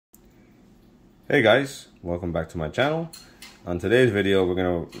Hey guys, welcome back to my channel. On today's video, we're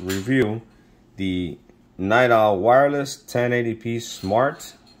going to review the Night Owl Wireless 1080p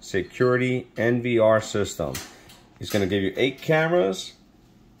Smart Security NVR system. It's going to give you 8 cameras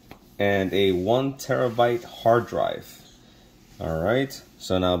and a 1 terabyte hard drive. Alright,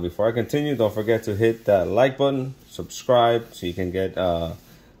 so now before I continue, don't forget to hit that like button, subscribe so you can get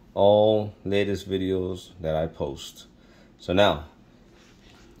all latest videos that I post. So now,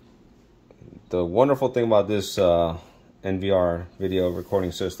 the wonderful thing about this NVR video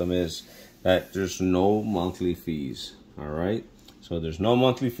recording system is that there's no monthly fees. All right, so there's no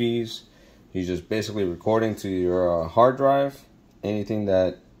monthly fees. You're just basically recording to your hard drive. Anything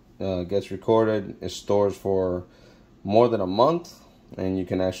that gets recorded is stored for more than a month, and you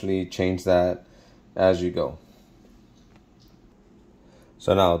can actually change that as you go.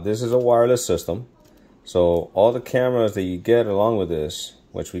 So now this is a wireless system. So all the cameras that you get along with this,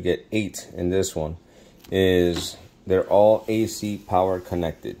 which we get 8 in this one, they're all AC power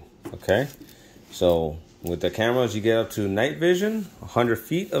connected. Okay, so with the cameras you get up to night vision, 100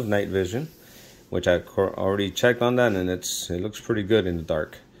 feet of night vision, which I already checked on that, and it looks pretty good in the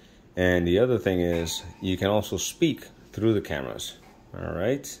dark. And the other thing is you can also speak through the cameras. All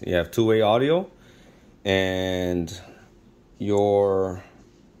right, you have two-way audio, and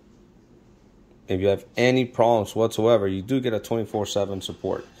if you have any problems whatsoever, you do get a 24/7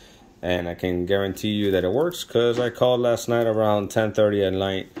 support. And I can guarantee you that it works because I called last night around 10:30 at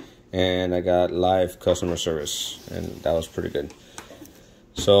night and I got live customer service, and that was pretty good.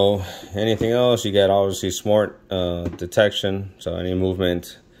 So anything else, you get obviously smart detection. So any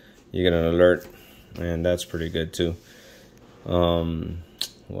movement, you get an alert, and that's pretty good too.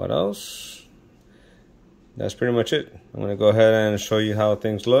 What else? That's pretty much it. I'm going to go ahead and show you how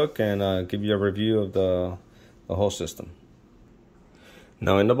things look and give you a review of the whole system.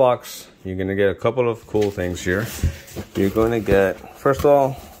 Now in the box, you're going to get a couple of cool things here. You're going to get, first of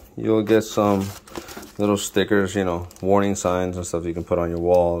all, you'll get some little stickers, you know, warning signs and stuff you can put on your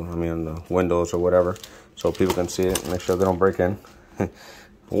wall, I mean on the windows or whatever, so people can see it, make sure they don't break in.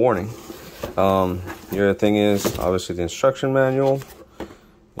 Warning. The other thing is obviously the instruction manual.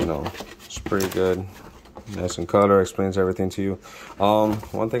 You know, it's pretty good. Nice in color, explains everything to you.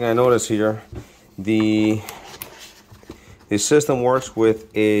 One thing I noticed here, the system works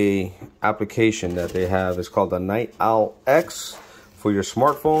with a application that they have. It's called the Night Owl X for your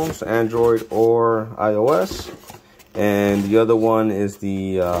smartphones, Android or iOS. And the other one is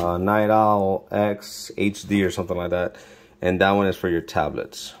the Night Owl X HD or something like that. And that one is for your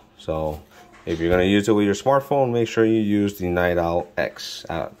tablets. So if you're gonna use it with your smartphone, make sure you use the Night Owl X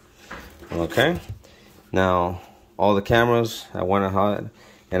app. Okay. Now, all the cameras, I went ahead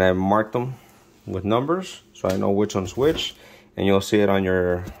and I marked them with numbers so I know which one's which, and you'll see it on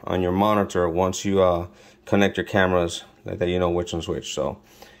your monitor once you connect your cameras, that you know which one's which. So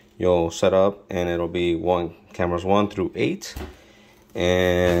you'll set up and it'll be cameras 1 through 8,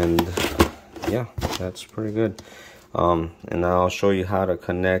 and yeah, that's pretty good. And now I'll show you how to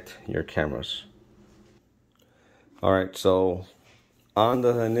connect your cameras. All right, so on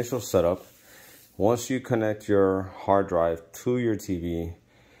the initial setup, once you connect your hard drive to your TV,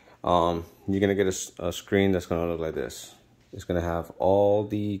 you're gonna get a screen that's gonna look like this. It's gonna have all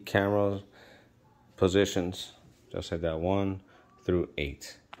the camera positions, just like that, 1 through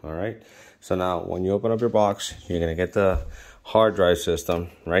 8. All right. So now, when you open up your box, you're gonna get the hard drive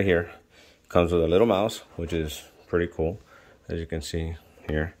system right here. It comes with a little mouse, which is pretty cool, as you can see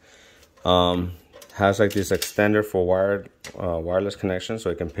here. Has like this extender for wireless connection,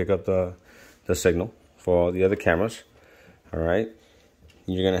 so it can pick up the signal for all the other cameras. All right,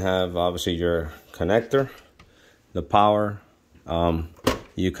 you're gonna have obviously your connector, the power.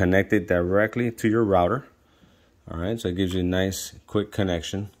 You connect it directly to your router. All right, so it gives you a nice quick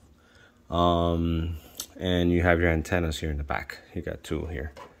connection. And you have your antennas here in the back. You got 2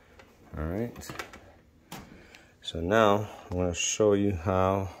 here. All right, so now I'm going to show you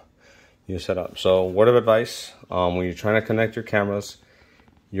how you set up. So word of advice, when you're trying to connect your cameras,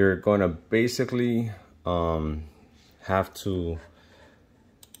 you're going to basically have to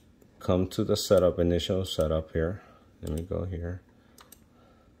come to the initial setup here. Let me go here.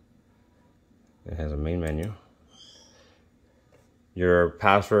 It has a main menu. Your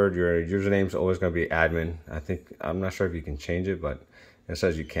password, your username is always going to be admin. I'm not sure if you can change it, but it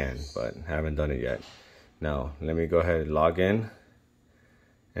says you can, but I haven't done it yet. Now, let me go ahead and log in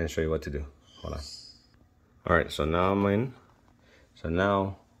and show you what to do. Hold on. All right, so now I'm in. So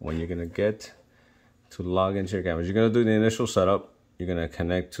now, when you're gonna get to log into your cameras, you're gonna do the initial setup. You're gonna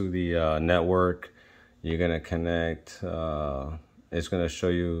connect to the network. You're gonna connect it's going to show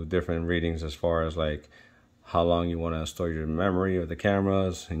you different readings as far as like how long you want to store your memory of the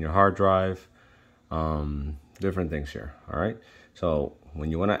cameras and your hard drive, different things here. All right, so when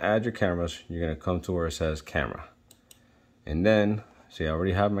you want to add your cameras, you're going to come to where it says camera, and then see, I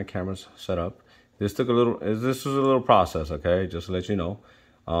already have my cameras set up. This was a little process, okay, just to let you know.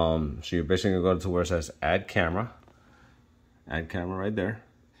 So you're basically going to go to where it says add camera right there,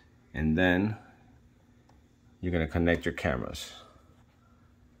 and then you're going to connect your cameras.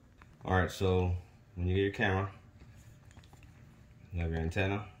 All right, so when you get your camera, you have your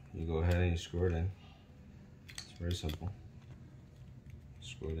antenna, you go ahead and you screw it in. It's very simple.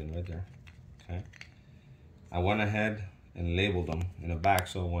 Screw it in right there, okay? I went ahead and labeled them in the back,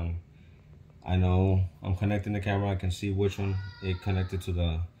 so when I know I'm connecting the camera, I can see which one it connected to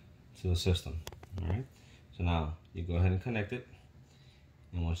the system. All right, so now you go ahead and connect it,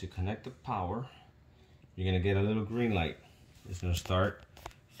 and once you connect the power, you're gonna get a little green light. It's gonna start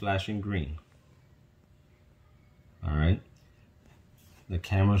flashing green. All right, the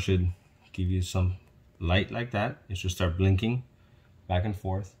camera should give you some light like that. It should start blinking back and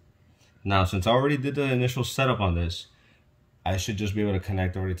forth. Now, since I already did the initial setup on this, I should just be able to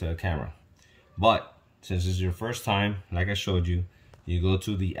connect already to the camera. But since this is your first time, like I showed you, you go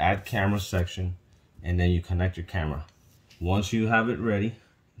to the add camera section and then you connect your camera. Once you have it ready,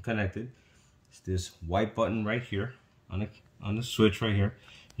 connected, it's this white button right here on the switch right here.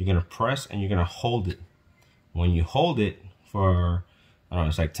 You're gonna press and you're gonna hold it. When you hold it for, I don't know,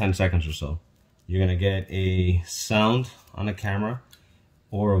 it's like 10 seconds or so, you're gonna get a sound on the camera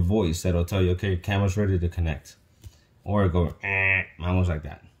or a voice that'll tell you, okay, your camera's ready to connect. Or it go, almost like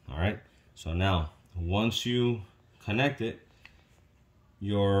that, all right? So now, once you connect it,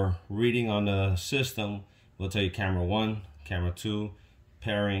 your reading on the system will tell you camera 1, camera 2,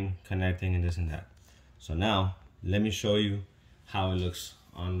 pairing, connecting, and this and that. So now, let me show you how it looks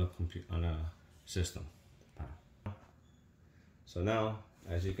on the system. So now,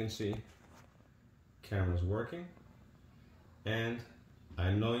 as you can see, camera's working, and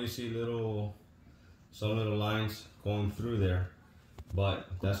I know you see some little lines going through there, but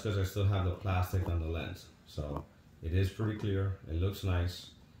that's because I still have the plastic on the lens. So it is pretty clear, it looks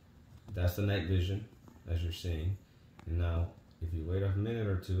nice. That's the night vision, as you're seeing. And now, if you wait a minute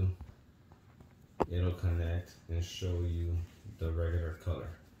or two, it'll connect and show you the regular color.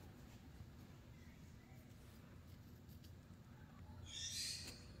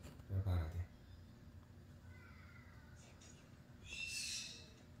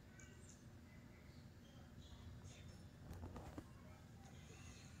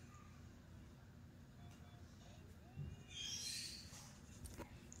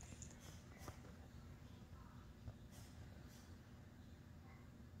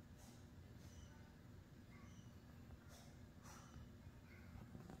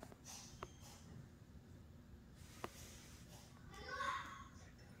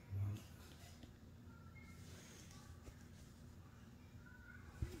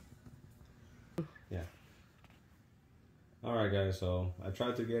 Yeah. All right, guys. So I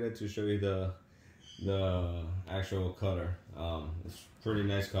tried to get it to show you the actual color. It's pretty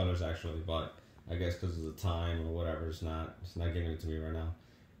nice colors actually, but I guess because of the time or whatever, it's not giving it to me right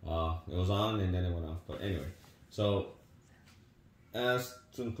now. It was on and then it went off. But anyway, so as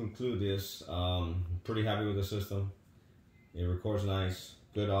to conclude this, pretty happy with the system. It records nice,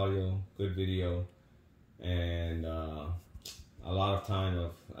 good audio, good video, and a lot of time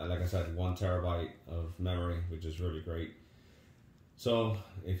of, like I said, 1 terabyte of memory, which is really great. So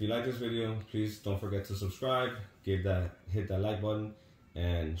if you like this video, please don't forget to subscribe, hit that like button,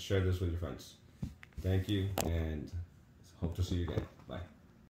 and share this with your friends. Thank you, and hope to see you again.